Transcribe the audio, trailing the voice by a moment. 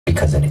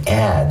because an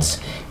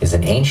adze is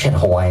an ancient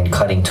Hawaiian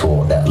cutting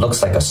tool that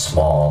looks like a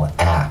small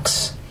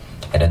axe.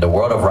 And in the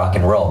world of rock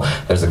and roll,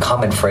 there's a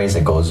common phrase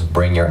that goes,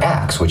 bring your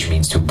axe, which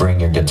means to bring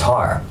your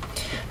guitar.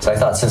 So I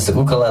thought since the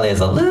ukulele is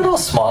a little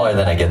smaller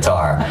than a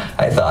guitar,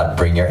 I thought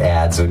bring your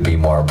adze would be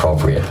more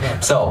appropriate.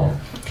 So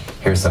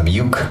here's some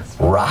uke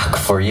rock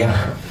for you.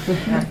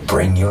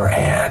 Bring your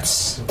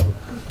adze.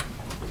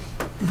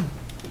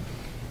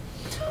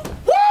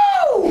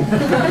 Woo!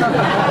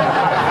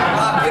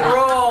 Rock and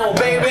roll,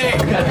 baby!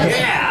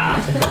 Yeah!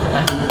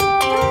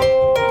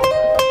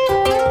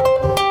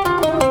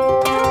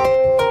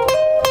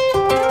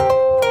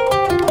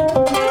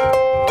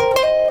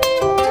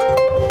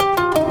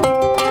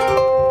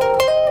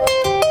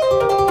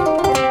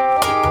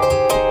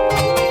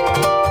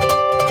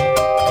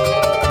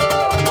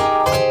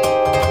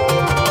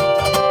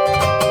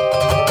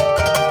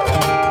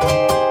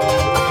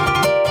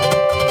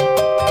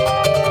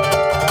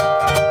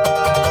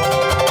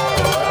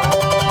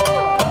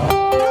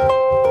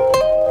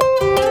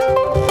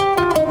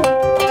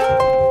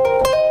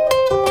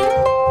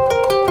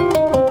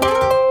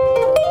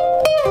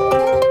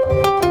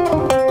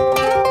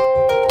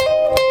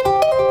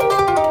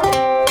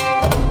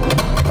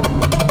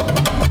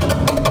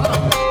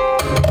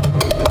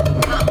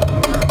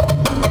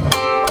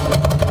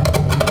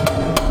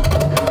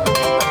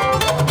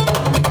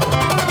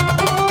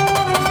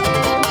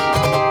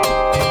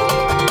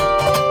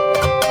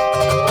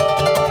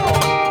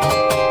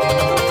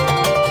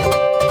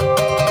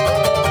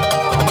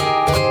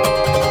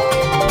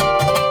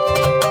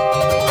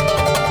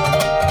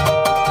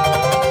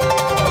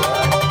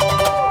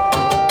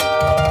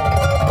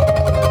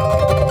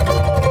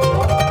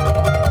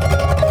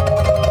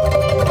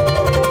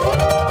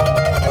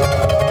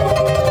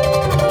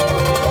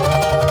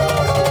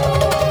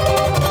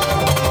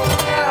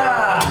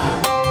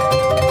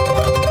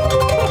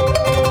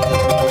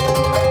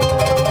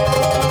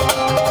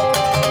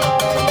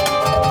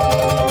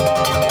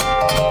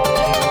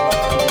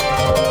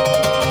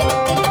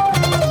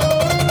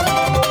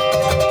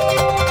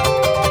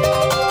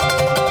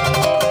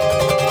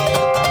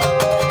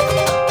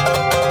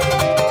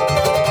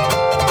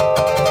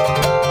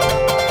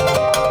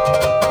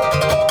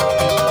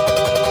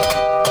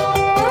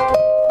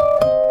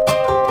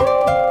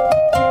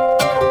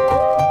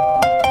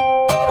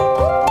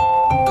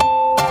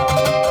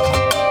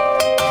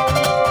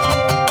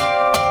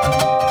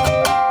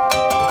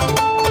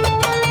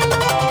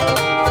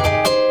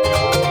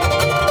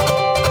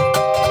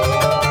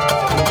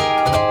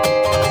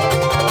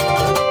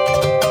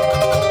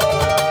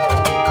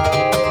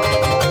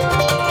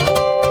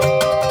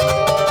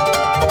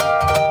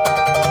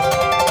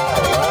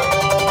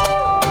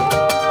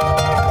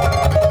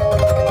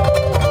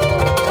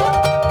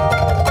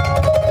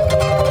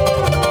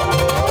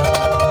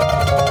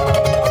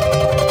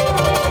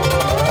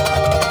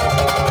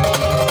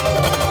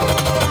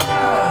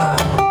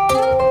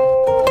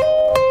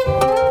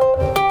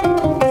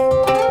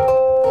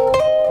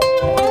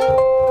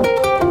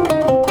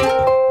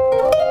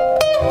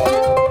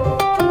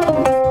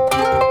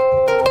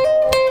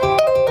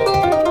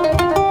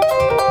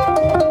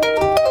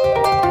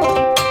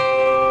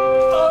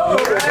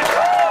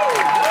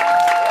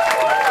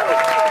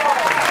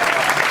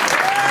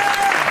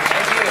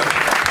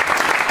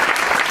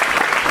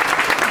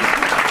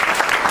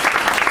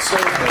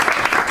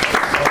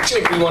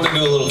 We want to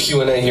do a little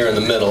Q&A here in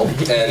the middle,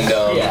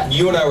 and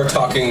you and I were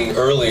talking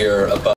earlier about